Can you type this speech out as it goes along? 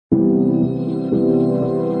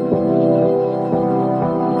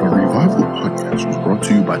Podcast was brought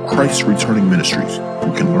to you by Christ Returning Ministries.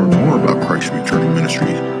 You can learn more about Christ Returning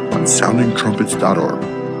Ministries on soundingtrumpets.org.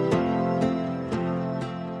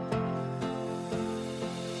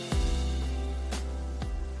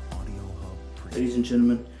 Ladies and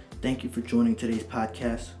gentlemen, thank you for joining today's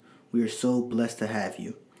podcast. We are so blessed to have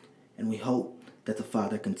you, and we hope that the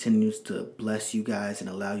Father continues to bless you guys and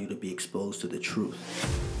allow you to be exposed to the truth.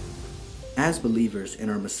 As believers in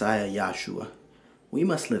our Messiah Yahshua, we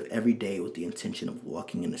must live every day with the intention of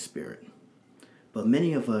walking in the Spirit. But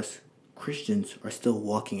many of us Christians are still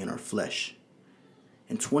walking in our flesh.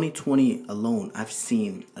 In 2020 alone, I've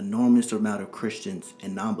seen an enormous amount of Christians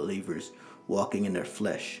and non-believers walking in their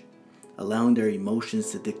flesh, allowing their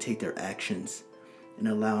emotions to dictate their actions, and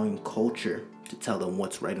allowing culture to tell them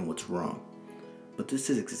what's right and what's wrong. But this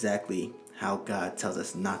is exactly how God tells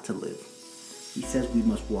us not to live. He says we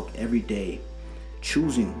must walk every day,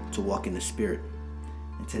 choosing to walk in the Spirit.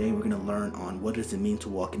 And today we're going to learn on what does it mean to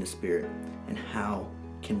walk in the Spirit, and how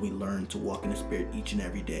can we learn to walk in the Spirit each and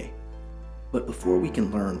every day. But before we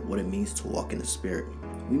can learn what it means to walk in the Spirit,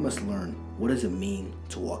 we must learn what does it mean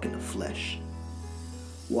to walk in the flesh.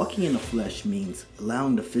 Walking in the flesh means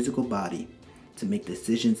allowing the physical body to make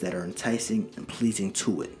decisions that are enticing and pleasing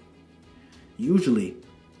to it. Usually,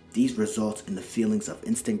 these result in the feelings of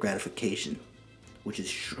instant gratification, which is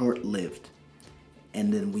short-lived,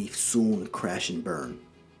 and then we soon crash and burn.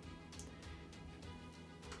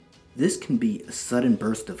 This can be a sudden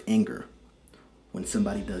burst of anger when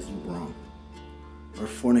somebody does you wrong, or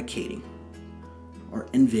fornicating, or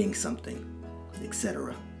envying something,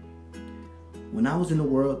 etc. When I was in the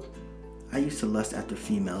world, I used to lust after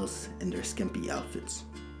females in their skimpy outfits.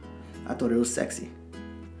 I thought it was sexy.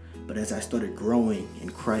 But as I started growing in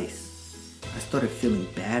Christ, I started feeling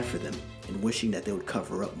bad for them and wishing that they would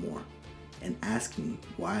cover up more, and asking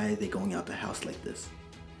why are they going out the house like this.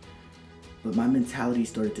 But my mentality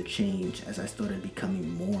started to change as I started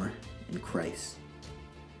becoming more in Christ.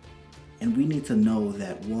 And we need to know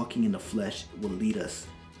that walking in the flesh will lead us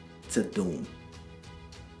to doom.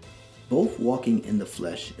 Both walking in the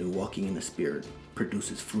flesh and walking in the Spirit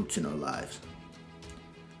produces fruits in our lives.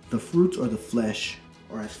 The fruits of the flesh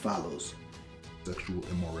are as follows: Sexual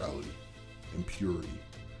immorality, impurity,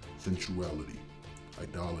 sensuality,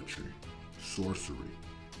 idolatry, sorcery,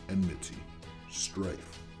 enmity,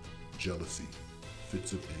 strife, jealousy,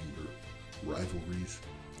 fits of anger, rivalries,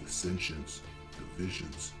 dissensions,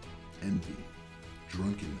 divisions, envy,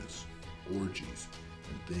 drunkenness, orgies,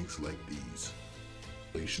 and things like these.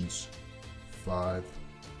 Galatians 5,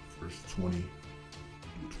 verse 20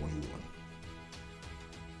 through 21.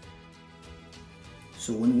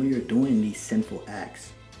 So when we are doing these sinful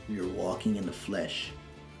acts, we are walking in the flesh.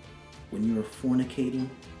 When you are fornicating,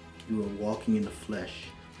 you are walking in the flesh.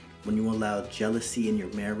 When you allow jealousy in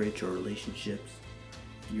your marriage or relationships,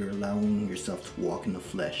 you're allowing yourself to walk in the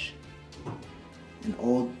flesh. And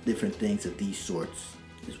all different things of these sorts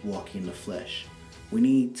is walking in the flesh. We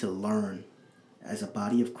need to learn, as a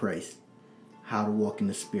body of Christ, how to walk in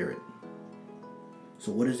the Spirit.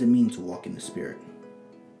 So what does it mean to walk in the Spirit?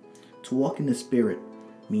 To walk in the Spirit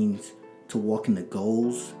means to walk in the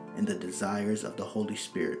goals and the desires of the Holy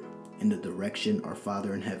Spirit in the direction our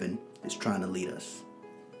Father in heaven is trying to lead us.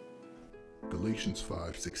 Galatians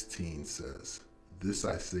 5:16 says, "This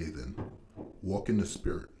I say then, walk in the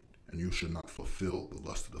Spirit, and you shall not fulfill the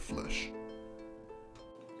lust of the flesh."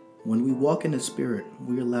 When we walk in the Spirit,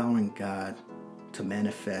 we're allowing God to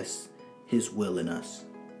manifest His will in us.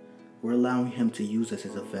 We're allowing Him to use us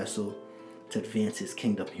as a vessel to advance His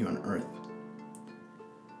kingdom here on earth.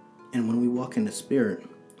 And when we walk in the Spirit,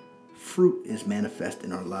 fruit is manifest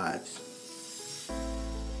in our lives.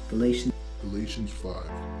 Galatians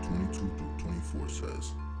 5:22-24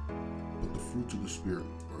 says, "But the fruits of the Spirit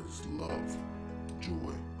are love,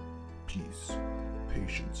 joy, peace,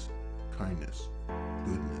 patience, kindness,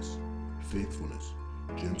 goodness, faithfulness,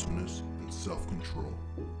 gentleness, and self-control."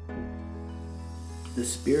 The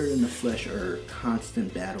Spirit and the flesh are a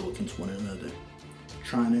constant battle against one another,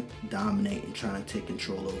 trying to dominate and trying to take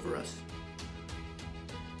control over us.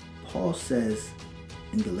 Paul says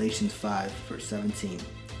in Galatians 5, verse 17,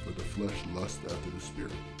 "For the flesh lusts after the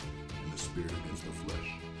Spirit, and the Spirit against the flesh,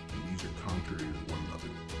 and these are contrary to one another,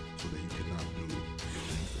 so that you cannot do the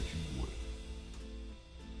things that you would."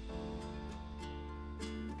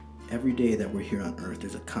 Every day that we're here on earth,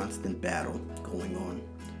 there's a constant battle going on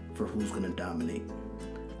for who's going to dominate.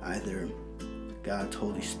 Either God's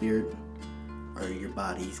Holy Spirit, or your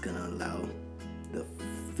body's going to allow the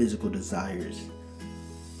physical desires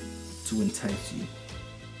to entice you.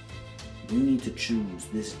 You need to choose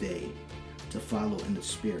this day to follow in the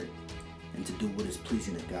Spirit and to do what is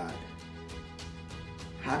pleasing to God.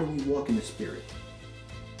 How do we walk in the Spirit?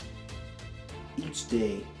 Each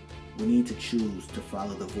day, we need to choose to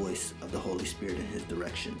follow the voice of the Holy Spirit in His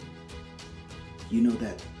direction. You know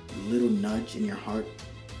that little nudge in your heart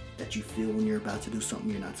that you feel when you're about to do something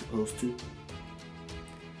you're not supposed to?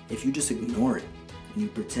 If you just ignore it and you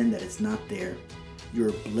pretend that it's not there,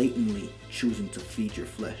 you're blatantly choosing to feed your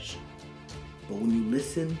flesh. But when you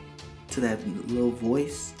listen to that little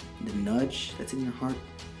voice, the nudge that's in your heart,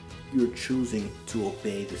 you're choosing to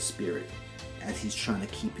obey the Spirit as He's trying to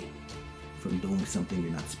keep you from doing something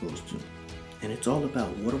you're not supposed to. And it's all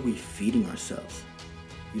about, what are we feeding ourselves?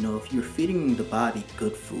 You know, if you're feeding the body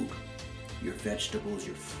good food, your vegetables,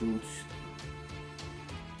 your fruits,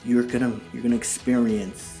 you're gonna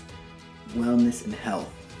experience wellness and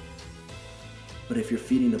health. But if you're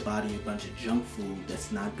feeding the body a bunch of junk food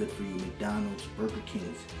that's not good for you, McDonald's, Burger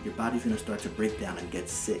Kings, your body's gonna start to break down and get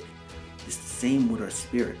sick. It's the same with our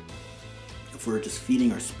spirit. If we're just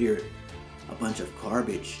feeding our spirit a bunch of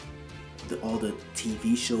garbage, all the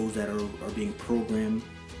TV shows that are being programmed,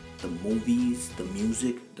 the movies, the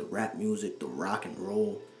music, the rap music, the rock and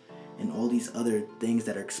roll, and all these other things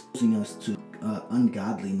that are exposing us to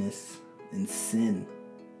ungodliness and sin,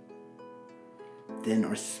 then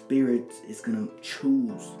our spirit is going to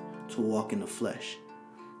choose to walk in the flesh.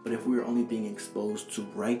 But if we're only being exposed to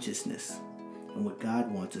righteousness and what God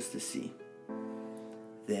wants us to see,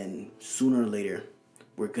 then sooner or later,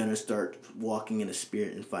 we're going to start walking in the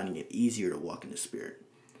Spirit and finding it easier to walk in the Spirit.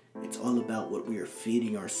 It's all about what we are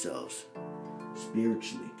feeding ourselves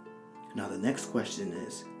spiritually. Now the next question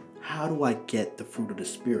is, how do I get the fruit of the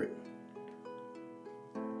Spirit?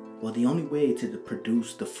 Well, the only way to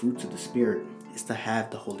produce the fruits of the Spirit is to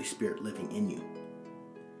have the Holy Spirit living in you.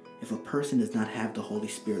 If a person does not have the Holy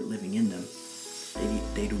Spirit living in them,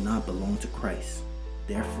 they do not belong to Christ.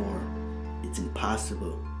 Therefore, it's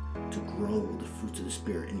impossible to grow the fruits of the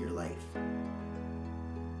Spirit in your life.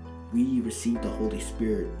 We receive the Holy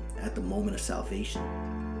Spirit at the moment of salvation.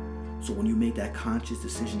 So when you make that conscious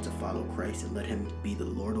decision to follow Christ and let Him be the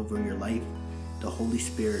Lord over your life, the Holy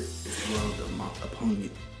Spirit is dwelled upon you.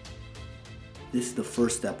 This is the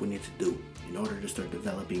first step we need to do in order to start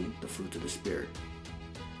developing the fruits of the Spirit.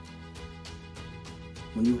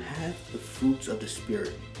 When you have the fruits of the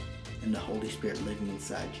Spirit and the Holy Spirit living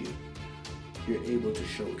inside you, you're able to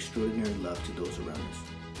show extraordinary love to those around us,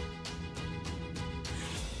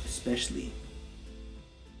 especially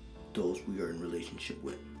those we are in relationship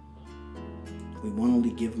with. We won't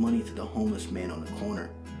only give money to the homeless man on the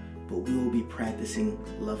corner, but we will be practicing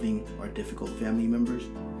loving our difficult family members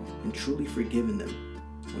and truly forgiving them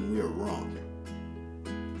when we are wronged.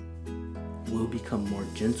 We'll become more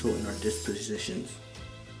gentle in our dispositions.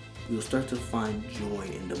 We'll start to find joy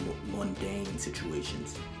in the mundane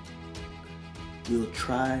situations. We'll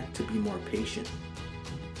try to be more patient,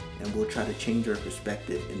 and we'll try to change our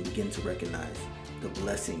perspective and begin to recognize the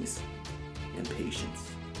blessings and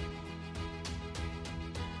patience.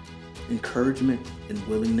 Encouragement and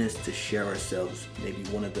willingness to share ourselves may be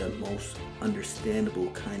one of the most understandable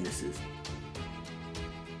kindnesses,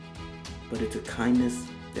 but it's a kindness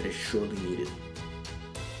that is surely needed.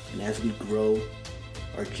 And as we grow,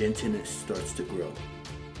 our gentleness starts to grow.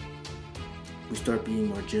 We start being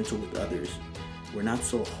more gentle with others. We're not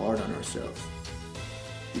so hard on ourselves.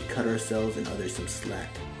 We cut ourselves and others some slack.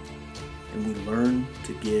 And we learn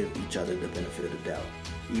to give each other the benefit of the doubt,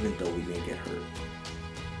 even though we may get hurt.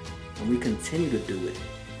 And we continue to do it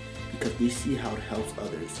because we see how it helps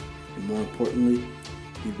others. And more importantly,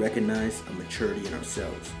 we recognize a maturity in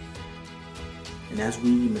ourselves. And as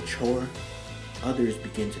we mature, others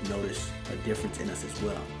begin to notice a difference in us as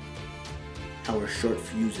well. How our short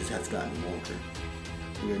fuses has gotten longer.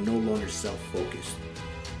 We are no longer self-focused.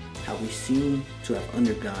 How we seem to have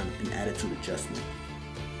undergone an attitude adjustment.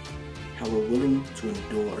 How we're willing to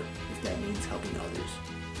endure if that means helping others.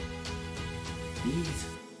 These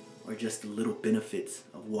are just the little benefits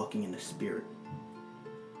of walking in the Spirit.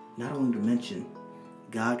 Not only to mention,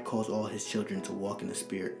 God calls all His children to walk in the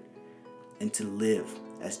Spirit and to live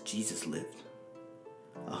as Jesus lived.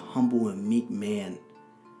 A humble and meek man,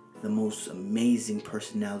 the most amazing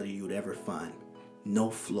personality you would ever find.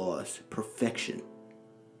 No flaws, perfection.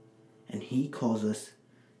 And He calls us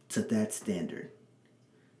to that standard.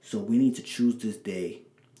 So we need to choose this day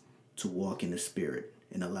to walk in the Spirit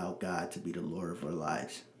and allow God to be the Lord of our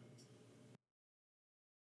lives.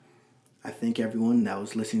 I thank everyone that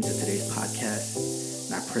was listening to today's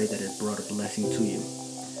podcast, and I pray that it brought a blessing to you.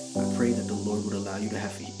 I pray that the Lord would allow you to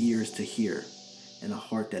have ears to hear and a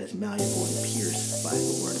heart that is malleable and pierced by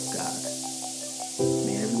the Word of God.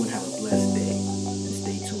 May everyone have a blessed day and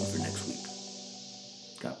stay tuned for next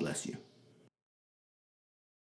week. God bless you.